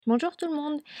Bonjour tout le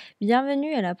monde,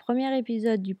 bienvenue à la première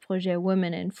épisode du projet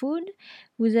Women and Food.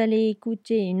 Vous allez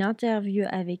écouter une interview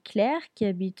avec Claire qui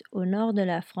habite au nord de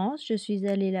la France. Je suis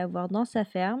allée la voir dans sa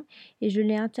ferme et je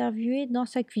l'ai interviewée dans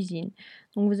sa cuisine.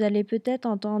 Donc vous allez peut-être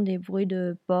entendre des bruits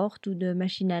de porte ou de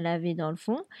machine à laver dans le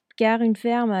fond, car une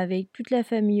ferme avec toute la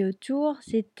famille autour,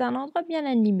 c'est un endroit bien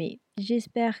animé.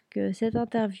 J'espère que cette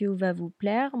interview va vous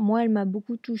plaire. Moi, elle m'a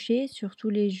beaucoup touchée, surtout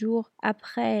les jours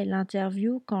après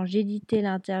l'interview, quand j'éditais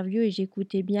l'interview et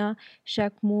j'écoutais bien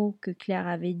chaque mot que Claire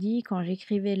avait dit, quand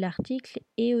j'écrivais l'article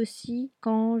et aussi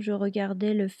quand je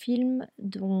regardais le film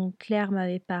dont Claire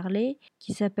m'avait parlé,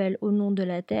 qui s'appelle Au nom de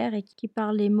la terre et qui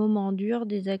parle des moments durs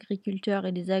des agriculteurs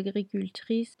et des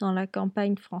agricultrices dans la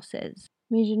campagne française.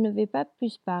 Mais je ne vais pas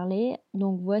plus parler,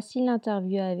 donc voici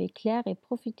l'interview avec Claire et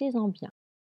profitez-en bien.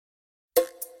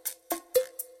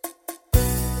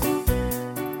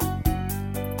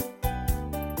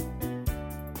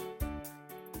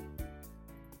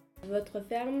 Votre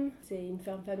ferme, c'est une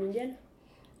ferme familiale?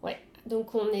 Ouais,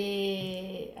 donc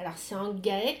alors c'est en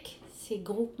GAEC, c'est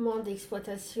groupement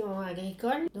d'exploitation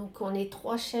agricole. Donc on est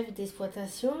 3 chefs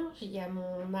d'exploitation. Il y a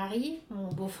mon mari, mon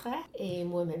beau-frère et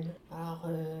moi-même. Alors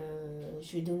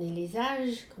je vais donner les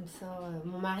âges, comme ça.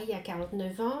 Mon mari a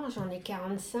 49 ans, j'en ai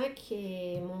 45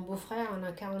 et mon beau-frère en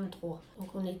a 43. Donc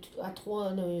on est à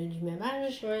 3 du même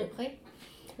âge à peu près.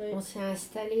 Oui. On s'est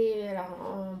installé, alors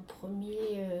en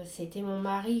premier, c'était mon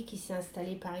mari qui s'est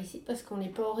installé par ici parce qu'on n'est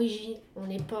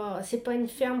pas c'est pas une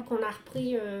ferme qu'on a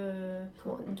repris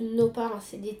de nos parents,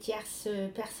 c'est des tierces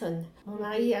personnes. Mon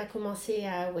mari a commencé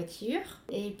à Voiture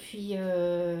et puis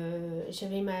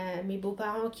j'avais mes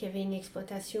beaux-parents qui avaient une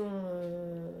exploitation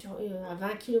à 20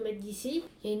 km d'ici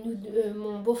et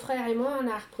mon beau-frère et moi on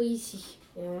a repris ici.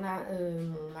 Et mon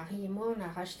mari et moi on a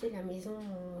racheté la maison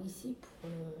ici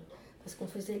parce qu'on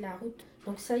faisait la route.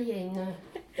 Donc ça, il y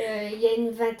a une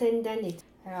vingtaine d'années.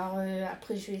 Alors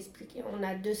après, je vais expliquer. On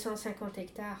a 250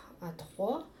 hectares à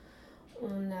 3.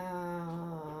 On a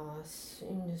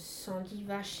une 110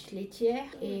 vaches laitières.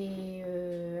 Et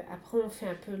après, on fait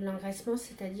un peu de l'engraissement,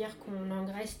 c'est-à-dire qu'on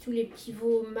engraisse tous les petits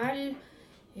veaux mâles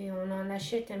et on en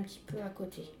achète un petit peu à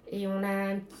côté. Et on a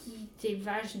un petit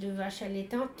élevage de vaches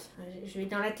allaitantes. Je vais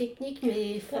dans la technique,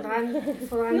 mais il faudra non,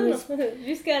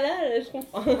 jusqu'à là, je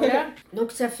comprends. Voilà.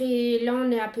 Donc là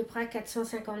on est à peu près à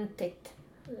 450 têtes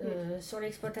sur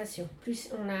l'exploitation. Plus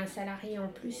on a un salarié en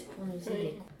plus pour nous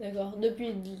aider. D'accord. Depuis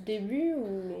le début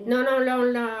ou... Non, là on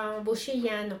l'a embauché il y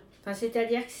a un an. Enfin,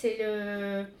 c'est-à-dire que c'est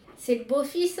le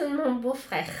beau-fils de mon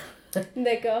beau-frère.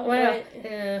 D'accord, voilà.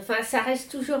 ouais. Ça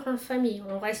reste toujours en famille.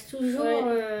 On reste toujours...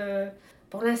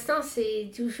 pour l'instant,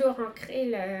 c'est toujours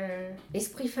ancré,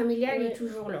 l'esprit familial est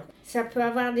toujours là. Ça peut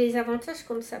avoir des avantages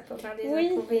comme ça peut avoir des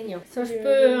inconvénients. Ça, je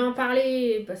peux en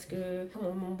parler parce que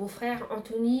mon beau-frère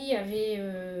Anthony avait...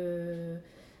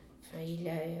 il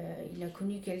a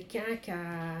connu quelqu'un qui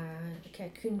a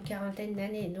qu'une quarantaine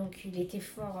d'années, donc il était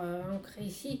fort ancré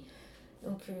ici.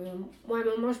 Donc moi, à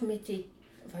un moment,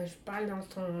 je parle dans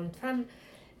ton nom de femme,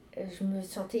 je me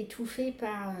sentais étouffée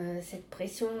par cette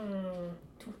pression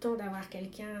tout le temps d'avoir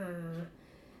quelqu'un.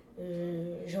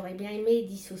 J'aurais bien aimé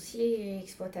dissocier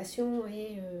exploitation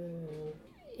et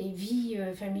vie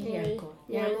familiale. Quoi.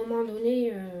 Et à un moment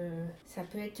donné, ça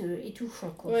peut être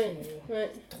étouffant. Quoi.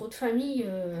 Trop de famille.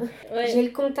 J'ai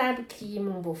le comptable qui est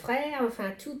mon beau-frère.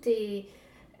 Enfin, tout est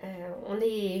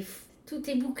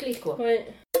bouclé. Quoi. Ouais.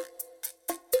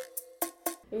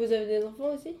 Vous avez des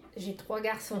enfants aussi? J'ai 3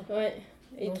 garçons. Ouais.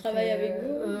 Et ils travaillent avec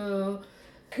vous?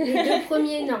 Les 2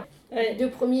 premiers, non. Les 2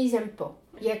 premiers, ils n'aiment pas.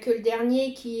 Il n'y a que le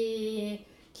dernier qui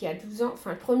a 12 ans.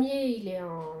 Enfin, le premier,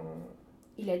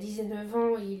 il a 19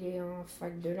 ans, il est en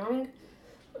fac de langue.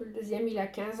 Le deuxième, il a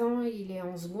 15 ans, il est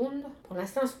en seconde. Pour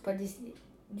l'instant, ils ne sont pas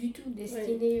du tout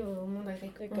destinés au monde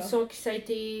agricole. On sent que ça a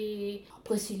été...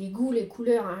 Après, c'est les goûts, les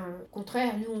couleurs. Hein. Au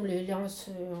contraire, nous, on les lance,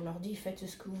 on leur dit, faites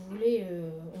ce que vous voulez.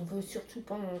 On veut surtout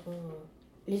pas...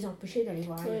 les empêcher d'aller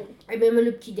voir ailleurs. Et même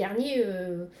le petit dernier,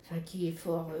 qui est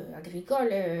fort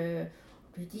agricole,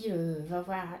 on lui dit va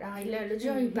voir. Alors l'autre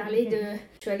jour, il parlait de...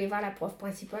 Je suis allée voir la prof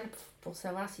principale pour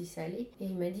savoir si ça allait. Et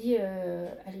il m'a dit,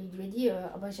 il lui a dit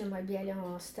j'aimerais bien aller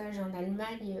en stage en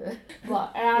Allemagne. Bon,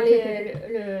 alors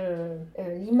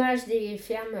l'image des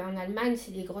fermes en Allemagne,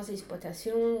 c'est des grosses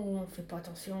exploitations où on ne fait pas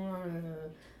attention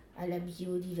à la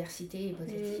biodiversité.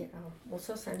 Alors, bon,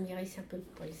 ça m'irrisse un peu le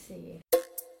poil.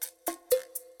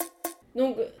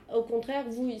 Donc, au contraire,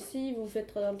 vous ici, vous faites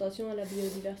très attention à la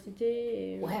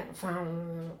biodiversité Ouais,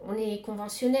 on est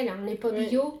conventionnel, hein, on n'est pas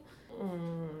bio.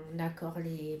 On accorde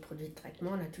les produits de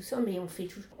traitement, on a tout ça, mais on fait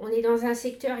tout. On est dans un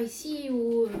secteur ici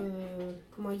où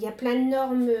il y a plein de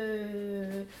normes,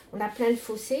 on a plein de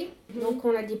fossés, donc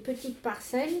on a des petites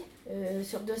parcelles.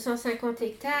 Sur 250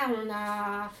 hectares, on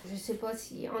a, je sais pas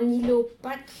si en îlot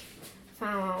PAC,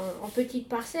 enfin en petites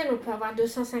parcelles, on peut avoir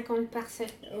 250 parcelles.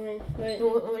 Ouais.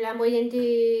 Donc, la moyenne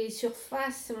des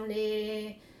surfaces,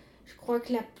 je crois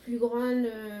que la plus grande,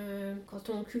 quand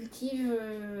on cultive,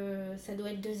 ça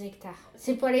doit être 2 hectares.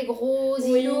 C'est pas les gros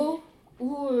îlots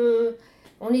où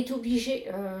on est obligé,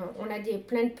 on a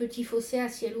plein de petits fossés à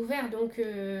ciel ouvert, donc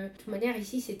de toute manière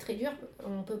ici c'est très dur,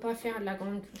 on peut pas faire de la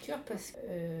grande culture parce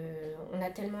qu'on a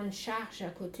tellement de charges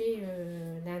à côté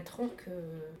d'un tronc que...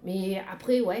 Mais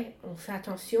après ouais, on fait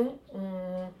attention,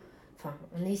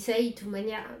 on essaye de toute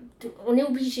manière, on est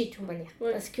obligé de toute manière,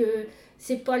 parce que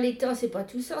c'est pas l'État, c'est pas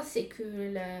tout ça, c'est que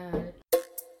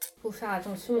faut faire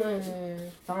attention.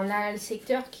 On a le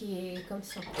secteur qui est comme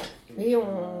ça. Mais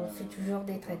on fait toujours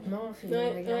des traitements, on fait des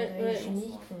engrais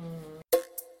chimiques.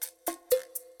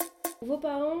 Vos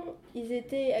parents, ils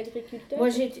étaient agriculteurs? Moi,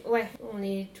 on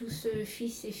est tous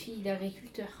fils et filles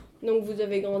d'agriculteurs. Donc vous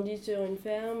avez grandi sur une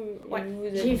ferme? Ouais,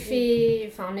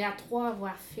 on est à 3 à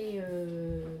avoir fait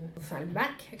le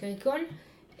bac agricole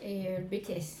et le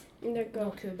BTS. D'accord.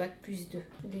 Donc bac plus 2,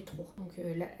 les 3. Donc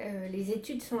les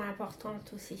études sont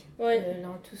importantes aussi.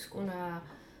 Dans tout ce qu'on a...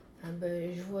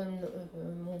 je vois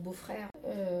mon beau-frère,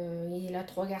 il a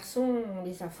 3 garçons, on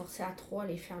les a forcés à 3 à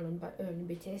aller faire le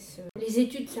BTS. Les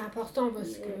études c'est important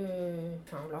parce que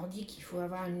on leur dit qu'il faut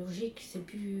avoir une logique, c'est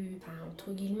plus...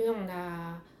 entre guillemets,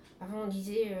 avant on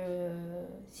disait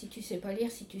si tu sais pas lire,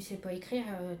 si tu sais pas écrire,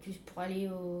 tu pourras aller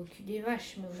au cul des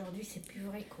vaches, mais aujourd'hui c'est plus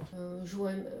vrai quoi.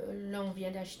 Là on vient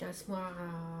d'acheter un semoir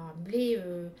à blé,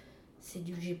 c'est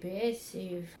du GPS,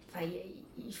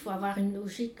 il faut avoir une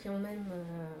logique quand même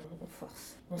en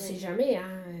force. On sait jamais,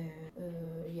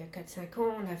 il y a 4-5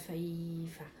 ans on a failli...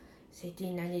 C'était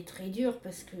une année très dure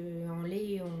parce qu'en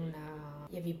lait, il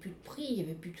n'y avait plus de prix, il n'y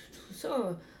avait plus tout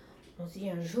ça. On se dit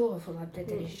un jour, il faudra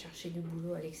peut-être aller chercher du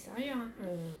boulot à l'extérieur.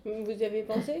 Vous y avez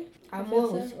pensé? À moi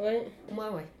aussi. Ouais.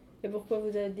 Moi, ouais. Et pourquoi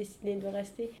vous avez décidé de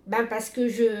rester? Parce que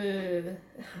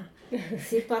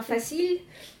c'est pas facile,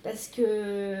 parce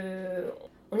que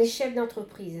on est chef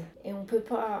d'entreprise et on peut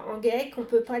pas, en GAEC, on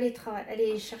peut pas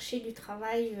aller chercher du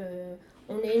travail.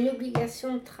 On a une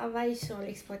obligation de travail sur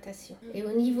l'exploitation. Et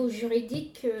au niveau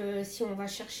juridique, si on va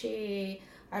chercher...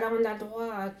 Alors on a le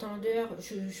droit à tant d'heures,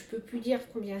 je ne peux plus dire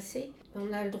combien c'est, mais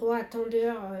on a le droit à tant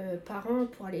d'heures par an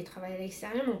pour aller travailler à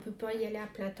l'extérieur, mais on ne peut pas y aller à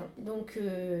plein temps. Donc,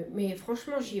 mais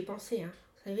franchement, j'y ai pensé.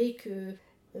 Vous savez que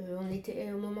on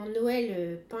était au moment de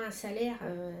Noël, pas un salaire,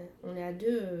 on est à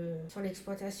 2 sur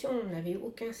l'exploitation, on n'avait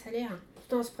aucun salaire.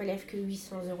 Pourtant, on se prélève que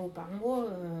 800 € par mois,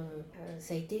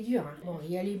 ça a été dur. Bon,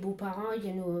 il y a les beaux-parents, il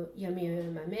y a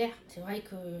ma mère. C'est vrai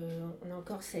qu'on a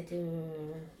encore cette...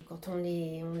 quand on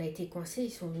a été coincés, ils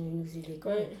sont venus nous aider quand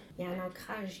même. Il y a un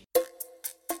ancrage.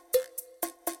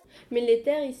 Mais les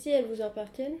terres ici, elles vous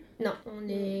appartiennent? Non, on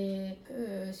est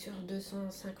sur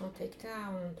 250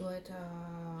 hectares, on doit être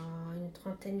à une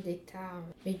trentaine d'hectares.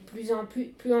 Mais de plus en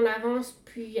plus on avance,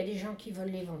 plus il y a des gens qui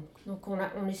veulent les vendre. Donc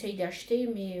on essaye d'acheter,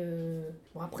 mais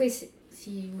bon après,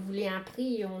 si vous voulez un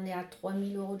prix, on est à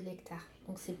 3000 € de l'hectare.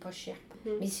 Donc c'est pas cher.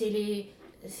 Mais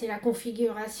c'est la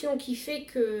configuration qui fait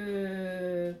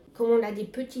que, comme on a des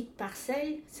petites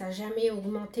parcelles, ça n'a jamais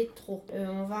augmenté de trop.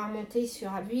 On va remonter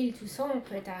sur Abbeville, tout ça, on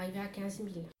peut être arrivé à 15 000.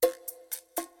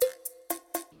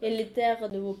 Et les terres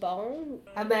de vos parents?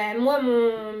 Moi,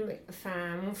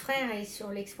 mon frère est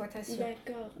sur l'exploitation.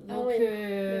 D'accord. Donc,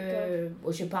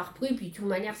 bon, j'ai pas repris, puis de toute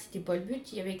manière, c'était pas le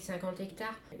but, il y avait que 50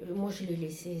 hectares. Moi, je l'ai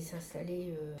laissé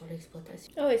s'installer sur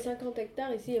l'exploitation. Ah ouais, 50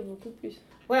 hectares, ici, il y a beaucoup plus.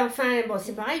 Ouais, bon,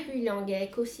 c'est pareil, puis il est en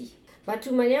GAEC aussi. De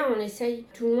toute manière, on essaye,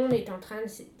 tout le monde est en train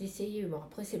d'essayer. Bon,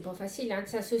 après, c'est pas facile de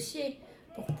s'associer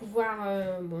pour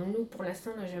pouvoir... nous, pour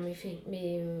l'instant, on n'a jamais fait.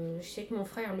 Mais je sais que mon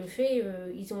frère le fait.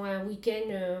 Ils ont un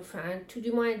week-end, tout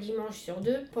du moins un dimanche sur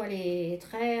 2 pour aller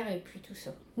traire et puis tout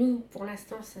ça. Nous, pour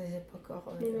l'instant, ça n'est pas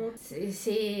encore...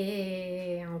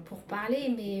 c'est pour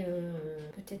parler, mais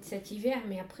peut-être cet hiver,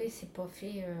 mais après, c'est pas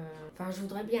fait... je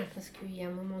voudrais bien, parce qu'il y a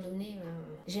un moment donné...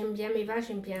 j'aime bien mes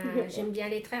vaches, j'aime bien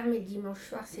les traire, mais le dimanche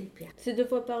soir, c'est le pire. C'est 2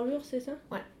 fois par jour, c'est ça?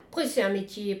 Ouais. Après, c'est un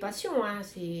métier passion,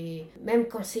 même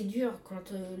quand c'est dur,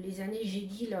 quand les années j'ai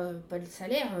dit là, pas de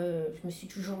salaire, je me suis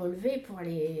toujours relevée pour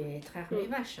aller traire mes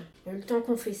vaches. Le temps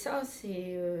qu'on fait ça,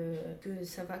 c'est que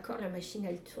ça va encore, la machine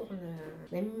elle tourne,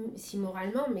 même si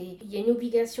moralement, mais il y a une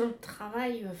obligation de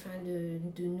travail,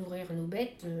 de nourrir nos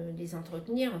bêtes, de les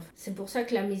entretenir. C'est pour ça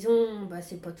que la maison,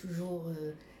 c'est pas toujours,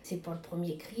 c'est pas le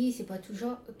premier cri, c'est pas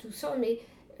toujours tout ça, mais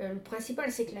Le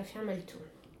principal, c'est que la ferme, elle tourne.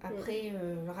 Après,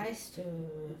 le reste,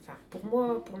 pour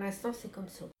moi, pour l'instant, c'est comme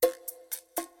ça.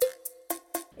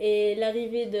 Et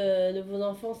l'arrivée de vos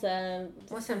enfants, ça...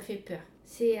 Moi, ça me fait peur.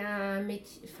 C'est un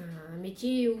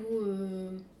métier où,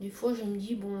 des fois, je me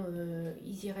dis,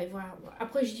 ils iraient voir.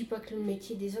 Après, je dis pas que le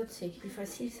métier des autres, c'est plus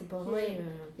facile, c'est pas vrai.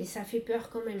 Mais ça fait peur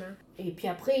quand même. Hein. Et puis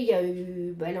après, il y a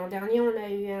eu... l'an dernier,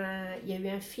 il y a eu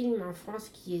un film en France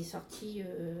qui est sorti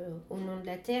Au nom de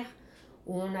la Terre,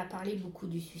 où on a parlé beaucoup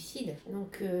du suicide.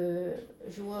 Donc,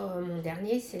 je vois mon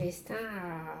dernier, Célestin,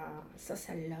 ça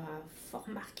l'a fort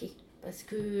marqué. Parce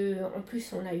que en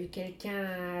plus, on a eu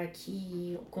quelqu'un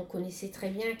qu'on connaissait très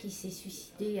bien, qui s'est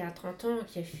suicidé à 30 ans,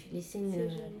 qui a laissé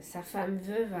sa femme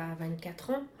veuve à 24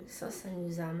 ans. Ça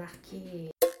nous a marqué.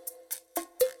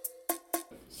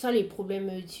 Ça, les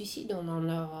problèmes de suicide, on en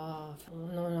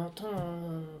entend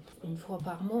une fois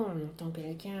par mois, on entend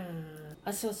quelqu'un.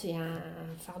 Ah, ça, c'est un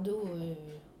fardeau.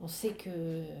 On sait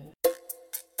que.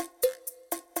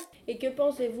 Et que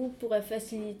pensez-vous pourrait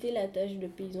faciliter la tâche de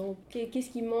paysan?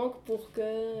 Qu'est-ce qui manque pour que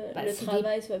le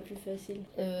travail soit plus facile?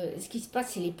 Ce qui se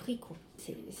passe, c'est les prix, quoi.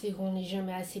 C'est qu'on n'est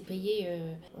jamais assez payé.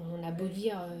 On a beau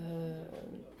dire...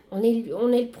 On est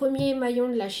le premier maillon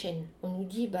de la chaîne. On nous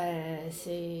dit,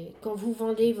 c'est quand vous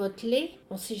vendez votre lait,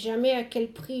 on ne sait jamais à quel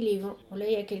prix il est vendu. Là,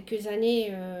 il y a quelques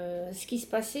années, ce qui se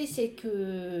passait, c'est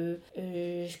que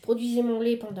je produisais mon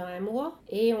lait pendant un mois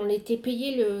et on était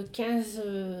payé le 15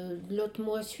 de l'autre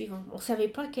mois suivant. On ne savait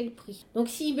pas à quel prix. Donc,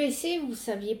 s'il baissait, vous ne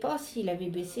saviez pas s'il avait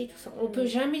baissé, tout ça. On ne peut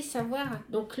jamais savoir.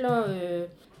 Donc là,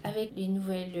 avec les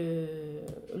nouvelles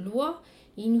lois,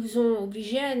 ils les ont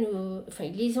obligés à nous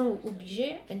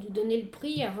donner le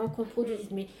prix avant qu'on produise.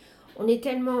 Mais on est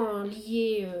tellement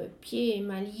liés, pieds et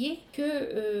mains liés,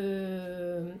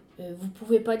 que vous ne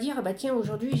pouvez pas dire, tiens,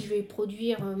 aujourd'hui, je vais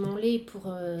produire mon lait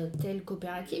pour telle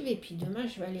coopérative et puis demain,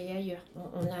 je vais aller ailleurs.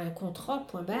 On a un contrat,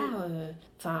 point barre.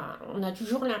 On a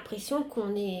toujours l'impression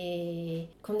qu'on est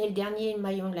le dernier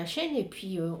maillon de la chaîne. Et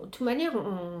puis, de toute manière,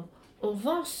 on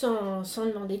vend sans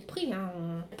demander de prix. Hein.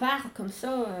 On part comme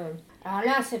ça. Alors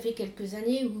là, ça fait quelques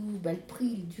années où le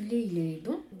prix du lait, il est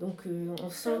bon. Donc, on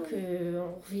sent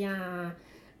qu'on revient...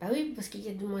 oui, parce qu'il y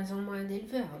a de moins en moins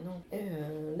d'éleveurs. Donc,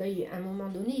 là, à un moment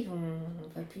donné, il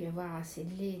ne va plus y avoir assez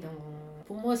de lait.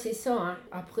 Pour moi, c'est ça. Hein.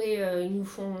 Après, ils nous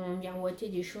font miroiter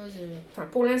des choses.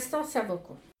 Pour l'instant, ça va,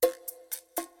 quoi.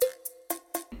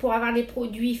 Pour avoir des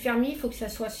produits fermiers, il faut que ça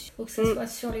soit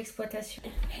sur l'exploitation.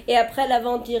 Et après la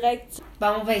vente directe?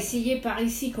 On va essayer par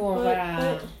ici.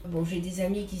 J'ai des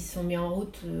amis qui se sont mis en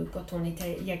route quand on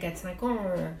était il y a 4-5 ans.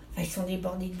 Ils sont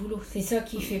débordés de boulot. C'est ça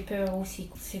qui fait peur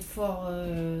aussi. C'est fort,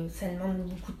 ça demande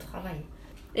beaucoup de travail.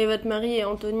 Et votre mari et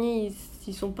Anthony,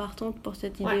 ils sont partantes pour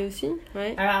cette idée aussi?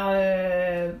 Ouais. Alors,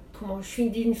 je suis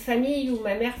d'une famille où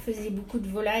ma mère faisait beaucoup de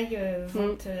volailles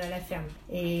ventes à la ferme.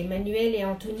 Et Emmanuel et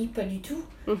Anthony, pas du tout.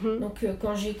 Donc,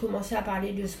 quand j'ai commencé à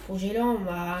parler de ce projet-là, on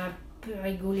m'a un peu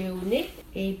rigolé au nez.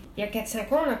 Et il y a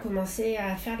 4-5 ans, on a commencé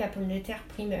à faire de la pomme de terre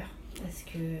primeur. Parce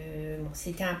que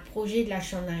c'était un projet de la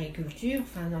Chambre d'agriculture.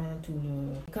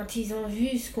 Quand ils ont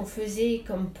vu ce qu'on faisait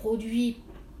comme produit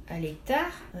à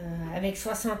l'hectare, avec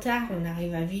 60 arts, on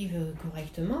arrive à vivre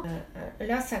correctement.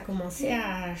 Là, ça a commencé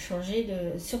à changer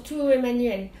surtout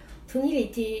Emmanuel. Tony,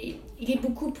 il est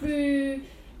beaucoup plus...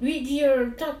 Lui, il dit,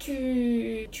 tant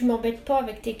que tu m'embêtes pas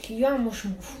avec tes clients, moi, je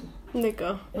m'en fous.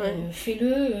 D'accord. Ouais.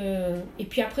 Fais-le. Et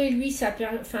puis après, lui,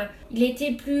 il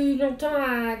était plus longtemps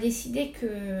à décider que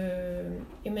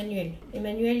Emmanuel.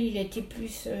 Emmanuel, il était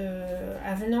plus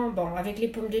avenant. Avec les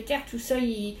pommes de terre, tout ça,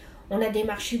 on a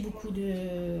démarché beaucoup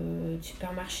de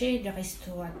supermarchés, de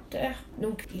restaurateurs.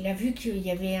 Donc, il a vu qu'il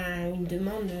y avait une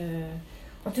demande.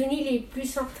 Anthony, il est plus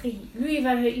centré. Lui,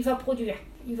 il va produire.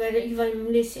 Il va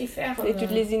me laisser faire. Et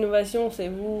toutes les innovations, c'est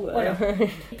vous. Voilà.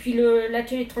 Et puis,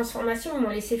 l'atelier de transformation, ils m'ont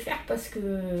laissé faire parce que,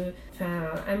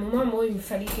 à un moment, moi, il me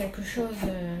fallait quelque chose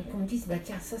qu'on me dise,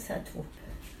 tiens, ça à toi.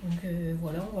 Donc,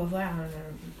 voilà, on va voir.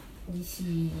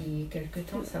 D'ici quelques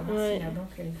temps, savoir si la banque,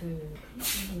 elle veut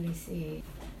vous laisser...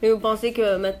 Mais vous pensez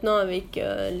que maintenant, avec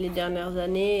les dernières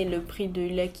années, le prix du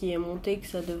lait qui est monté, que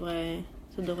ça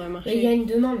devrait marcher? Il y a une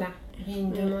demande, là. Il y a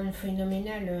une demande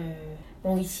phénoménale.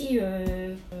 Ici,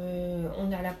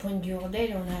 on a la pointe du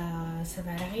Hordel, on a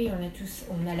Saint-Valery,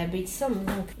 on a la baie de Somme.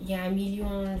 Donc, il y a 1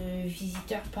 million de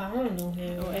visiteurs par an. Donc,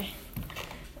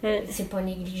 c'est pas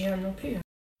négligeable non plus.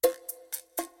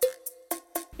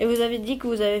 Et vous avez dit que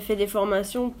vous avez fait des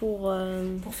formations pour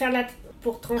faire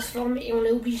pour transformer. On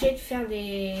est obligé de faire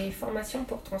des formations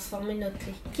pour transformer notre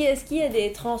lait. Est-ce qu'il y a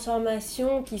des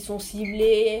transformations qui sont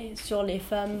ciblées sur les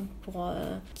femmes pour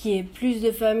qu'il y ait plus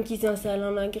de femmes qui s'installent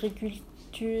en agriculture?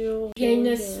 Il y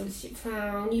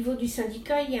a au niveau du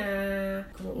syndicat, il y a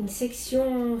une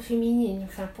section féminine,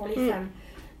 pour les femmes.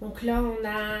 Donc là, on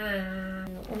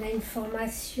a une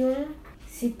formation,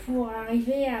 c'est pour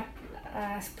arriver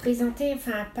à se présenter,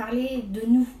 à parler de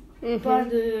nous. Pas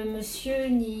de monsieur,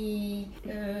 ni...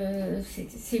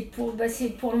 c'est pour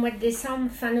le mois de décembre,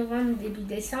 fin novembre, début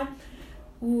décembre,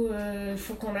 où il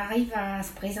faut qu'on arrive à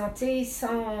se présenter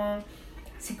sans...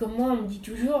 C'est comme moi, on me dit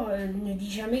toujours, ne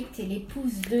dis jamais que tu es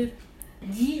l'épouse de...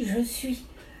 Dis, je suis.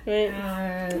 Oui.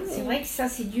 C'est vrai que ça,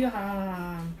 c'est dur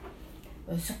à...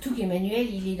 surtout qu'Emmanuel,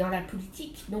 il est dans la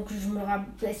politique, donc je me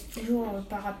rabaisse toujours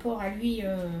par rapport à lui.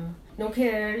 Donc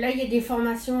là, il y a des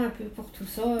formations un peu pour tout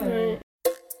ça. Oui.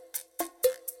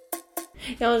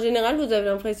 Et en général, vous avez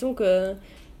l'impression que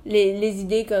les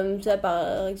idées comme ça,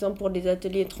 par exemple pour des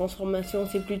ateliers de transformation,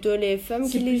 c'est plutôt les femmes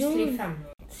qui les ont? C'est plus les femmes.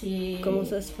 Comment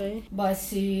ça se fait?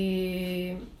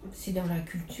 C'est dans la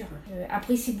culture.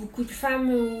 Après, c'est beaucoup de femmes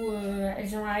où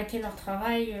elles ont arrêté leur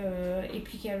travail et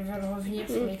puis qu'elles veulent revenir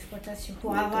sur l'exploitation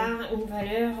pour avoir une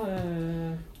valeur.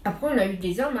 Après, on a eu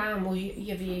des hommes. Moi, il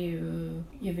y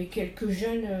avait quelques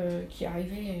jeunes qui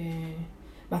arrivaient.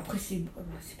 Après, c'est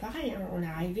pareil. On est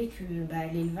arrivé que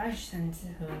l'élevage,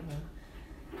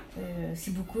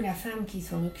 c'est beaucoup la femme qui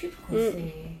s'en occupe.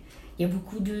 Il y a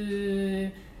beaucoup de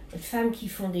femmes qui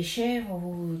font des chèvres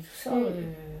ou tout ça.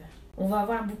 On va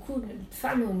avoir beaucoup de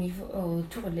femmes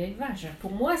autour de l'élevage.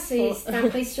 Pour moi, c'est cette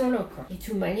impression-là. Et de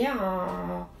toute manière,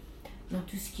 dans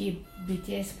tout ce qui est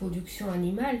BTS, production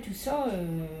animale, tout ça,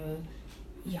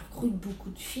 ils recrutent beaucoup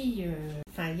de filles.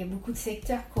 Il y a beaucoup de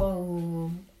secteurs où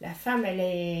la femme, elle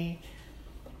est...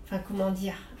 comment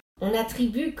dire, on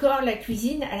attribue corps la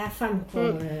cuisine à la femme.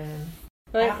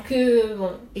 Alors que,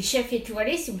 les chefs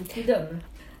étoilés, c'est beaucoup d'hommes.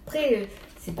 Après...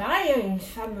 c'est pareil, une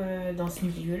femme dans ce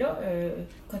milieu-là,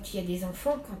 quand il y a des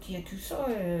enfants, quand il y a tout ça,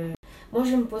 moi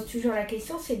je me pose toujours la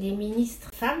question, c'est des ministres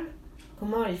femmes,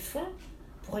 comment elles font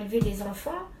pour élever des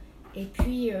enfants, et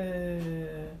puis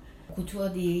on côtoie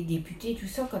des députés, tout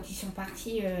ça, quand ils sont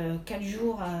partis 4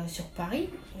 jours sur Paris,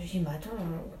 je dis, attends,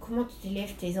 comment tu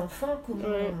élèves tes enfants,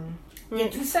 il y a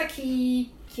tout ça qui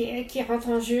rentre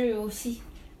en jeu aussi.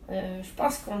 Je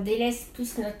pense qu'on délaisse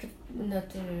tous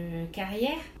notre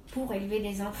carrière pour élever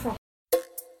des enfants.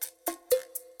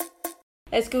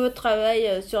 Est-ce que votre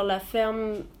travail sur la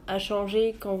ferme a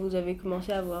changé quand vous avez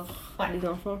commencé à avoir des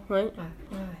enfants? Ouais.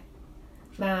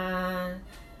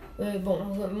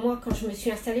 Moi, quand je me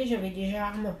suis installée, j'avais déjà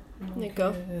Armand.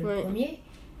 D'accord. Le premier.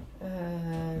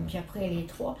 Puis après, les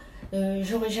 3.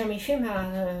 J'aurais jamais fait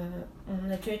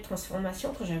mon atelier de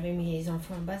transformation quand j'avais mes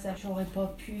enfants en bas âge. J'aurais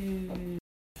pas pu...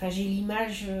 j'ai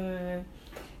l'image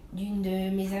d'une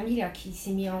de mes amies là, qui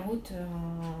s'est mise en route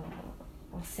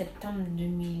en septembre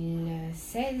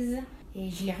 2016 et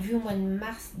je l'ai revue au mois de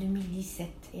mars 2017.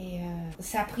 Et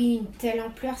ça a pris une telle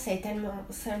ampleur, ça a tellement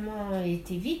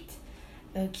été vite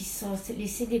qu'ils se sont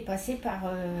laissés dépasser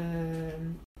par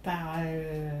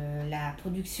la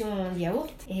production de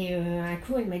yaourt. Et un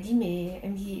coup, elle m'a dit,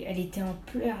 elle était en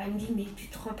pleurs, elle me dit, mais tu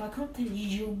te rends pas compte? Elle dit,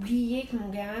 j'ai oublié que mon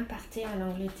gamin partait en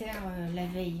Angleterre la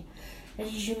veille. Elle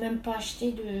dit, j'ai même pas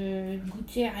acheté de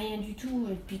goûter, rien du tout,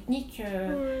 de pique-nique.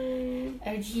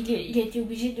 Elle dit, il a été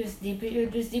obligé de se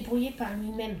débrouiller par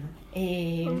lui-même.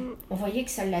 Et on voyait que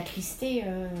ça l'attristait.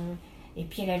 Et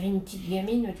puis elle avait une petite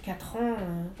gamine de 4 ans.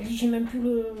 Elle dit, j'ai même plus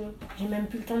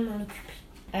le temps de m'en occuper.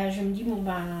 Je me dis,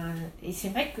 et c'est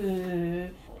vrai que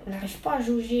on n'arrive pas à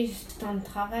jauger ce temps de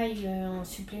travail en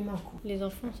supplément. Les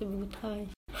enfants, c'est beaucoup de travail.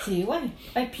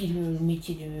 Et puis le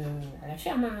métier à la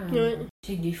ferme.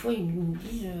 C'est que des fois, ils nous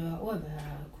disent,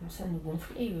 comment ça nous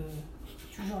gonfler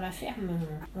toujours la ferme,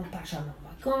 on part jamais en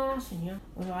vacances.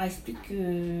 On leur explique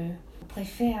qu'on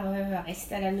préfère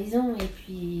rester à la maison et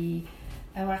puis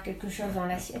avoir quelque chose dans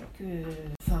l'assiette que...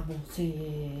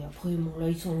 Après, là,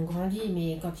 ils sont grandis,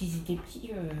 mais quand ils étaient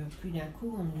petits, plus d'un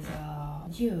coup, on nous a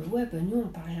dit, nous, on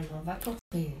part jamais en vacances.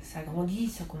 Et ça grandit,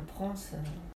 ça comprend, ça...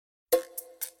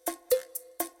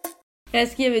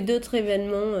 Est-ce qu'il y avait d'autres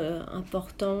événements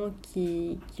importants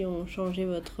qui ont changé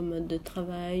votre mode de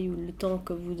travail ou le temps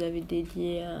que vous avez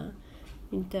dédié à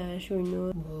une tâche ou une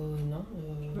autre? Non.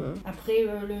 Après,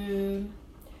 le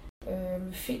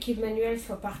fait qu'Emmanuel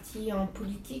soit parti en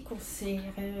politique, on s'est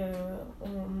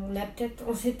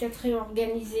peut-être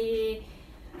réorganisé,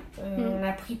 on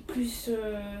a pris plus...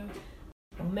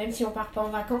 même si on part pas en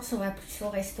vacances, on va plus au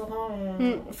restaurant,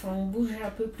 on bouge un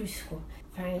peu plus, quoi.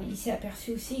 Il s'est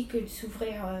aperçu aussi que de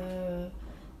s'ouvrir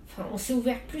on s'est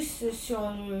ouvert plus sur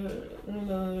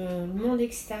le monde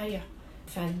extérieur.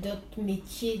 Enfin, d'autres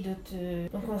métiers,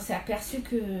 donc on s'est aperçu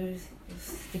que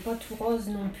c'était pas tout rose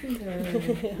non plus.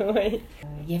 Ouais.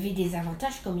 Il y avait des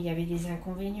avantages comme il y avait des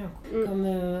inconvénients. Comme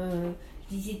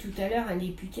je disais tout à l'heure, un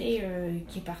député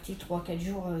qui est parti 3-4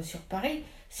 jours sur Paris,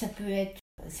 ça peut être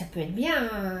bien,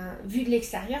 hein. Vu de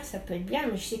l'extérieur, ça peut être bien,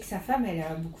 mais je sais que sa femme, elle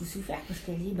a beaucoup souffert parce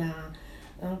qu'elle dit,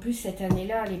 en plus cette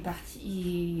année-là, lui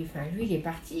il est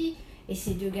parti, et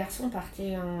ses 2 garçons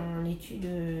partaient en études.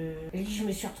 Elle dit, je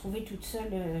me suis retrouvée toute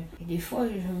seule, et des fois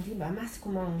je me dis, mince,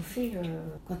 comment on fait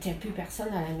quand il n'y a plus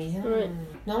personne à la maison.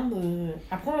 Non, mais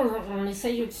après on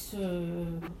essaye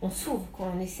on s'ouvre,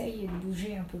 quoi, on essaye de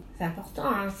bouger un peu. C'est important,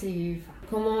 hein,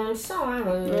 comment on le sent, hein, il y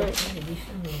a des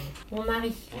femmes, mon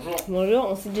mari. Bonjour,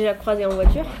 on s'est déjà croisés en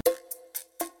voiture.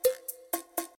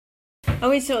 Ah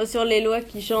oui, sur les lois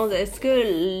qui changent, est-ce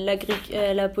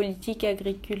que la politique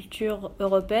agriculture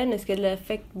européenne, est-ce qu'elle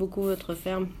affecte beaucoup votre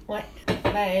ferme? Ouais,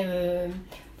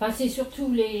 c'est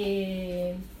surtout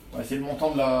les... Ouais, c'est le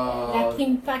montant de la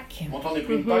prime PAC. Le montant des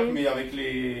primes PAC, mais avec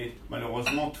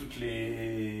malheureusement toutes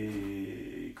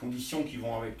les conditions qui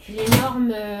vont avec. Les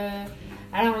normes,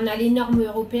 alors on a les normes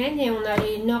européennes et on a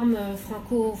les normes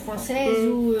franco-françaises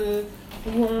où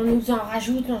on nous en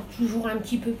rajoute toujours un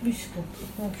petit peu plus, quoi.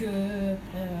 Donc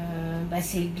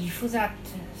c'est le glyphosate.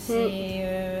 C'est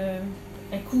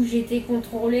un coup j'ai été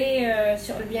contrôlée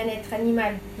sur le bien-être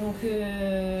animal. Donc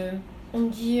on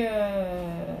me dit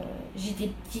j'ai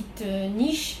des petites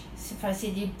niches,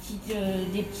 c'est des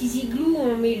petits igloos où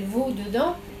on met le veau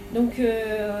dedans. Donc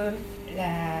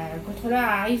la contrôleur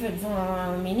arrive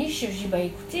devant mes niches, je dis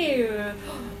écoutez,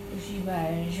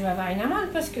 je vais avoir une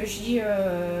amende parce que je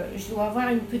dois avoir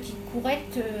une petite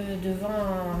courette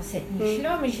devant cette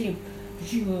niche-là, mais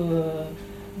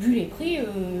vu les prix,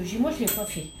 moi je l'ai pas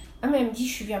fait. Ah, mais elle me dit,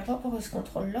 je viens pas pour ce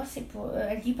contrôle-là,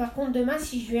 elle dit, par contre, demain,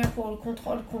 si je viens pour le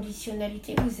contrôle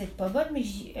conditionnalité, vous n'êtes pas bonne, mais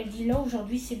elle dit, là,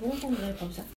 aujourd'hui, c'est bon, vous verrez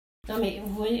comme ça. Non, mais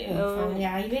vous voyez, on est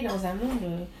arrivé dans un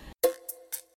monde...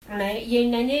 il y a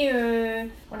une année,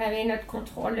 on avait notre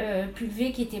contrôle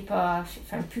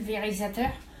pulvérisateur,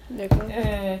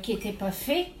 qui n'était pas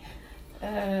fait.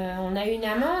 On a eu une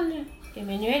amende.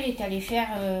 Emmanuel est allé faire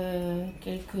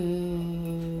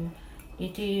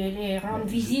allé rendre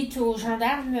visite aux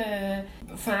gendarmes.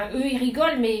 Eux, ils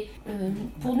rigolent, mais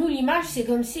pour nous, l'image, c'est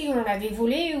comme si on l'avait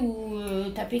volé ou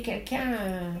tapé quelqu'un.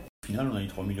 Au final, on a eu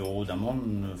 3 000 €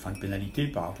 d'amende, de pénalité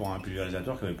par rapport à un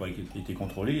pulvérisateur qui n'avait pas été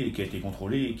contrôlé et qui a été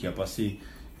contrôlé et qui a passé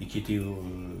et qui était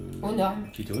aux normes.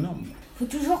 Il faut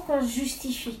toujours qu'on se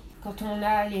justifie. Quand on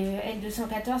a les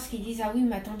L214 qui disent ah oui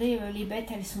mais attendez les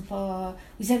bêtes elles sont pas,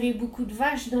 vous avez beaucoup de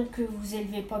vaches donc vous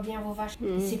élevez pas bien vos vaches.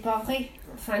 C'est pas vrai.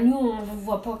 Nous on ne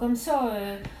voit pas comme ça.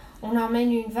 On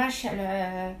emmène une vache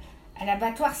à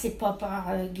l'abattoir, c'est pas par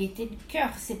gaieté de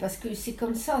cœur, c'est parce que c'est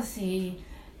comme ça.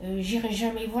 J'irai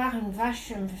jamais voir une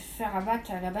vache me faire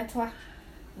abattre à l'abattoir.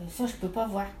 Ça je peux pas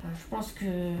voir. Je pense que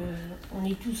on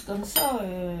est tous comme ça.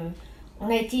 On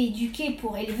a été éduqués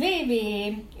pour élever,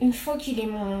 mais une fois que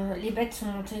les bêtes sont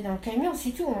montées dans le camion,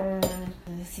 c'est tout,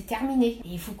 c'est terminé. Et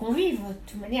il faut qu'on vive, de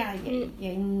toute manière. Il y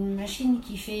a une machine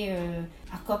qui fait...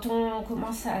 Alors quand on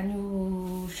commence à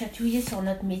nous chatouiller sur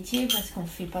notre métier parce qu'on ne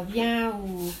fait pas bien,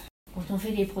 ou quand on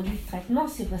fait des produits de traitement,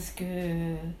 c'est parce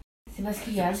qu'il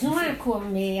y a besoin, quoi.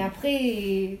 Mais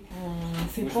après, on ne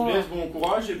fait pas... Je vous laisse, bon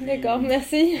courage. Et puis... D'accord,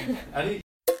 merci. Allez.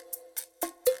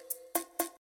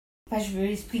 Je veux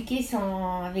expliquer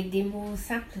avec des mots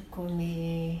simples, quoi,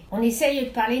 mais on essaye de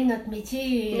parler de notre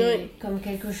métier comme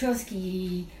quelque chose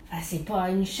qui... c'est pas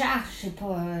une charge, c'est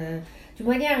pas... Tu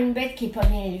vois dire, une bête qui est pas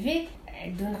bien élevée,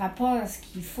 elle donnera pas ce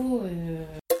qu'il faut.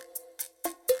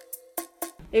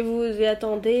 Et vous y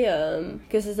attendez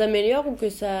que ça s'améliore ou que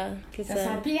ça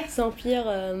s'empire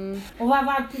On va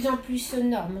avoir de plus en plus de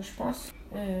normes, je pense.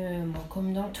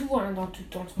 Comme dans tout, dans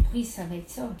toute entreprise, ça va être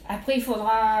ça. Après, il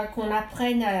faudra qu'on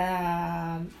apprenne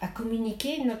à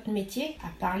communiquer notre métier, à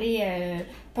parler,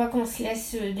 pas qu'on se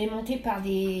laisse démonter par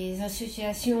des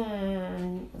associations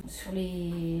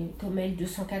comme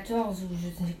L214 ou je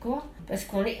ne sais quoi. Parce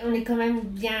qu'on est quand même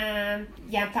bien...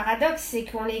 Il y a un paradoxe, c'est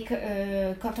qu'on est...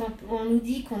 quand on nous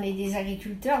dit qu'on est des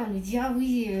agriculteurs, on nous dit « Ah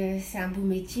oui, c'est un beau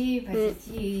métier,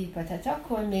 patati et patata,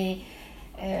 quoi, mais...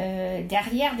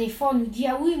 derrière, des fois, on nous dit «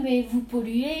 Ah oui, mais vous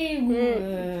polluez » ou...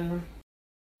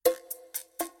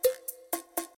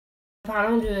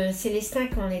 Parlant de Célestin,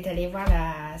 quand on est allé voir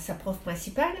sa prof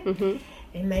principale,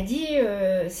 elle m'a dit,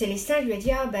 Célestin lui a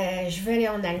dit « Ah ben, je vais aller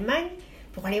en Allemagne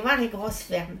pour aller voir les grosses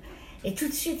fermes. » Et tout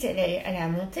de suite, elle a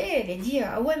monté, elle a dit «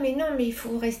 Ah ouais, mais non, mais il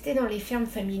faut rester dans les fermes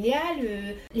familiales,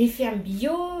 les fermes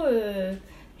bio. »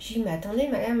 J'ai dit, mais attendez,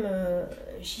 madame,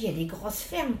 il y a des grosses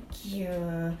fermes qui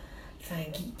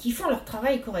font leur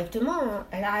travail correctement. Hein.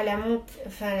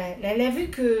 Elle a vu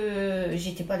que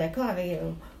j'étais pas d'accord avec...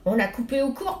 on a coupé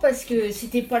au court parce que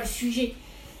c'était pas le sujet.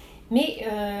 Mais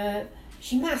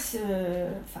j'ai dit, mince,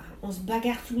 on se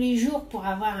bagarre tous les jours pour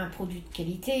avoir un produit de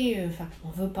qualité. On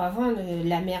veut pas vendre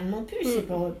la merde non plus.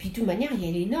 Puis de toute manière, il y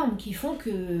a les normes qui font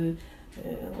que...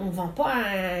 on ne vend pas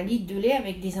un litre de lait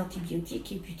avec des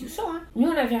antibiotiques et puis tout ça. Hein. Nous,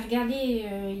 on avait regardé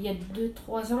il y a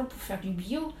 2-3 ans pour faire du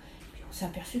bio, puis on s'est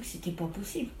aperçu que c'était pas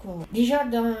possible. Quoi. Déjà,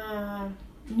 dans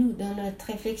notre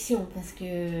réflexion, parce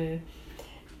que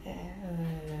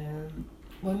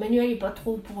Emmanuel n'est pas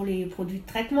trop pour les produits de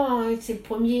traitement. Hein. C'est le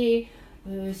premier.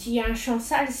 S'il y a un champ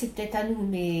sale, c'est peut-être à nous,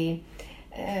 mais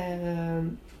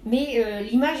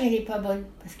l'image, elle n'est pas bonne.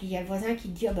 Parce qu'il y a le voisin qui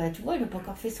te dit, tu vois, il n'a pas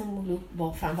encore fait son boulot. Bon,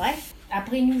 enfin bref.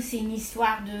 Après, nous, c'est une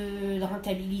histoire de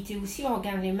rentabilité aussi. On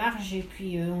regarde les marges et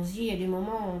puis on se dit, il y a des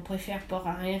moments où on préfère pas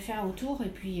rien faire autour. Et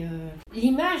puis,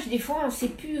 l'image, des fois, on ne sait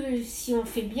plus si on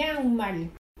fait bien ou mal.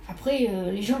 Après,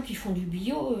 les gens qui font du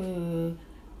bio,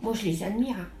 moi, je les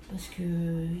admire. Hein, parce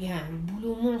qu'il y a un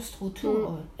boulot monstre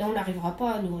autour. Et on n'arrivera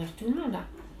pas à nourrir tout le monde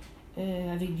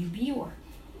avec du bio. Hein.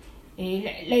 Et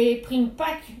les primes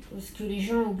PAC, ce que les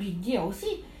gens oublient de dire aussi,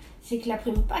 c'est que la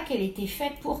prime PAC, elle était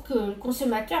faite pour que le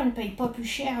consommateur ne paye pas plus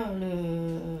cher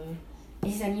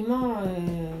les aliments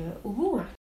au bout. Hein.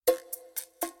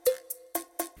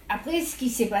 Après, ce qui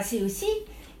s'est passé aussi,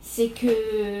 c'est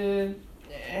que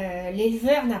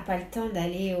l'éleveur n'a pas le temps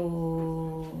d'aller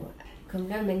au... Comme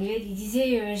là, Manuel, il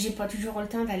disait, j'ai pas toujours le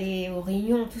temps d'aller aux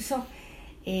réunions, tout ça.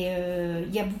 Et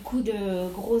il y a beaucoup de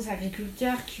gros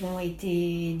agriculteurs qui ont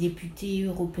été députés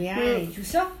européens et tout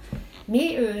ça,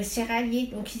 mais céréaliers,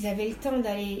 donc ils avaient le temps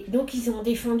d'aller, donc ils ont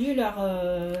défendu leur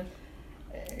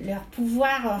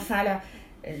pouvoir,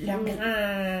 leur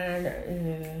grain,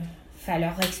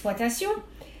 leur exploitation.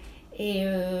 Et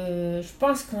je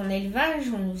pense qu'en élevage,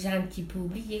 on nous a un petit peu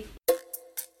oubliés.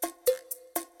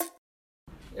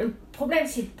 Le problème,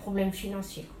 c'est le problème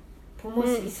financier. Pour moi,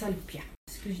 c'est ça le pire.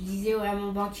 Ce que je disais à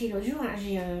mon banquier l'autre jour, hein,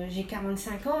 j'ai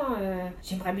 45 ans,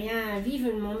 j'aimerais bien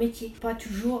vivre de mon métier. Pas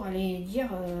toujours aller dire,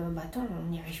 attends, on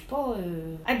n'y arrive pas.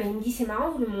 Ah ben il me dit, c'est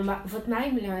marrant, votre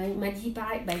mari m'a dit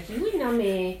pareil. Ben je dis oui, non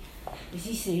mais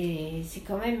c'est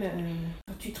quand même,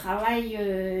 quand tu travailles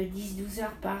 10-12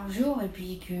 heures par jour et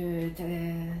puis que tu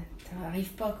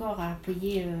n'arrives pas encore à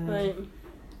payer,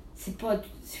 c'est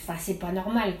pas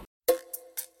normal.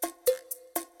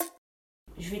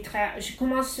 Je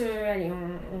commence,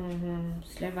 on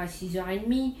se lève à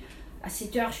 6h30, à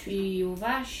 7h je suis aux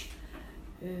vaches,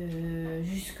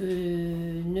 jusqu'à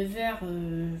 9h,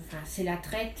 c'est la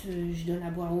traite, je donne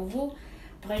à boire aux veaux.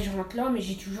 Après je rentre là, mais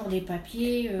j'ai toujours des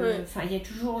papiers, il y a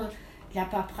toujours de la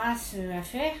paperasse à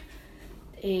faire.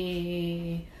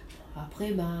 Et après,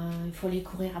 il faut aller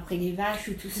courir après les vaches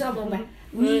ou tout ça. Bon,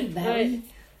 oui.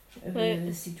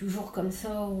 C'est toujours comme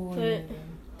ça.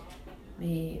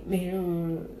 Mais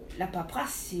la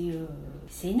paperasse,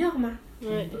 c'est énorme.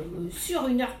 Hein. Sur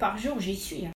 1 heure par jour, j'y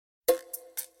suis. Hein.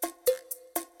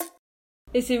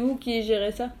 Et c'est vous qui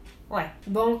gérez ça ? Ouais,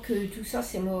 banque, tout ça,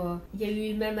 c'est moi. Il y a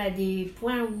eu même à des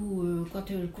points où, quand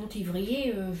le compte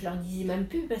ouvrier, je leur disais même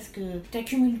plus parce que tu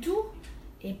accumules tout.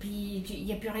 Et puis, il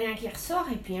n'y a plus rien qui ressort.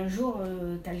 Et puis un jour,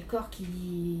 tu as le corps qui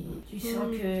dit, tu sens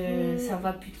que ça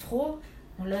va plus trop.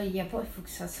 Bon, là, il n'y a pas, il faut que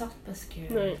ça sorte parce que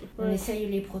on essaye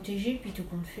de les protéger. Puis tout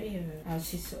compte fait,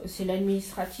 c'est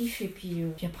l'administratif. Et puis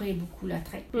après, il y a beaucoup la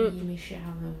traite, mes chers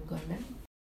gamins.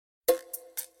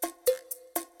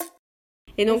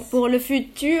 Et donc, pour le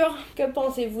futur, que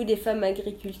pensez-vous des femmes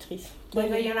agricultrices ? Il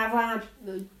va y en avoir,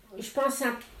 je pense,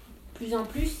 plus en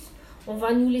plus. On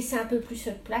va nous laisser un peu plus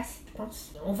de place, je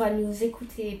pense. On va nous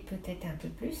écouter peut-être un peu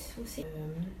plus aussi,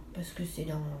 parce que c'est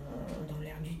dans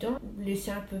l'air du temps.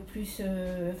 Laisser un peu plus,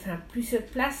 plus de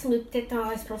place, mais peut-être en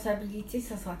responsabilité,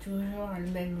 ça sera toujours le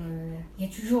même. Il y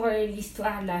a toujours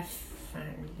l'histoire de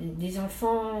des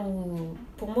enfants.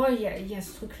 Pour moi, il y a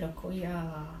ce truc-là.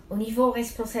 Au niveau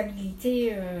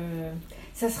responsabilité,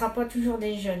 ça ne sera pas toujours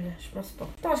des jeunes, je pense pas.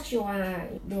 Je pense qu'il y aura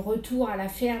le retour à la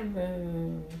ferme.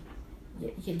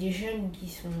 Il y a des jeunes qui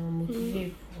sont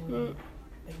motivés pour,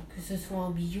 que ce soit en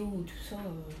bio ou tout ça,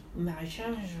 au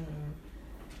maraîchage.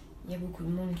 Il y a beaucoup de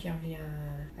monde qui revient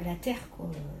à la terre, quoi.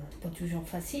 C'est pas toujours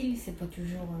facile, c'est pas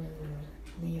toujours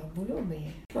le meilleur boulot, mais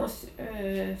je pense,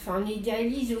 on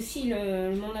idéalise aussi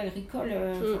le monde agricole.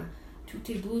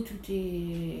 tout est beau, tout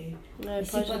est... Ouais,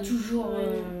 c'est pas toujours...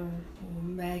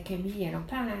 ouais. Camille, elle en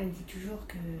parle, hein, elle dit toujours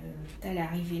que quand elle est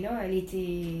arrivée là, elle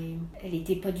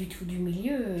était pas du tout du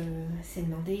milieu. Elle s'est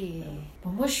demandé...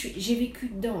 Bon, moi, j'ai vécu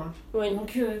dedans, hein. Oui.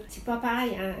 Donc, c'est pas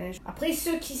pareil. Hein. Après,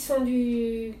 ceux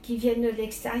qui viennent de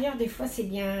l'extérieur, des fois, c'est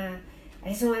bien...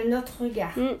 Elles ont un autre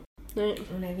regard. Oui.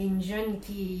 On avait une jeune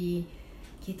qui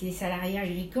était salariée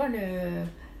agricole,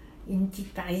 une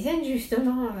petite parisienne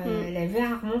justement, elle avait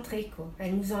à remontrer quoi.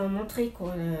 Elle nous a montré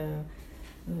quoi,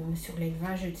 sur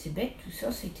l'élevage de ses bêtes, tout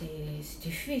ça, c'était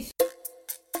fait.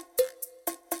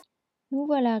 Nous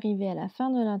voilà arrivés à la fin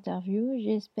de l'interview.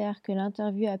 J'espère que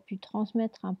l'interview a pu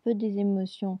transmettre un peu des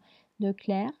émotions de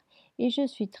Claire et je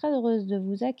suis très heureuse de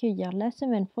vous accueillir la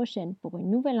semaine prochaine pour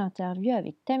une nouvelle interview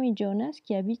avec Tammy Jonas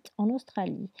qui habite en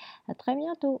Australie. À très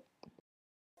bientôt!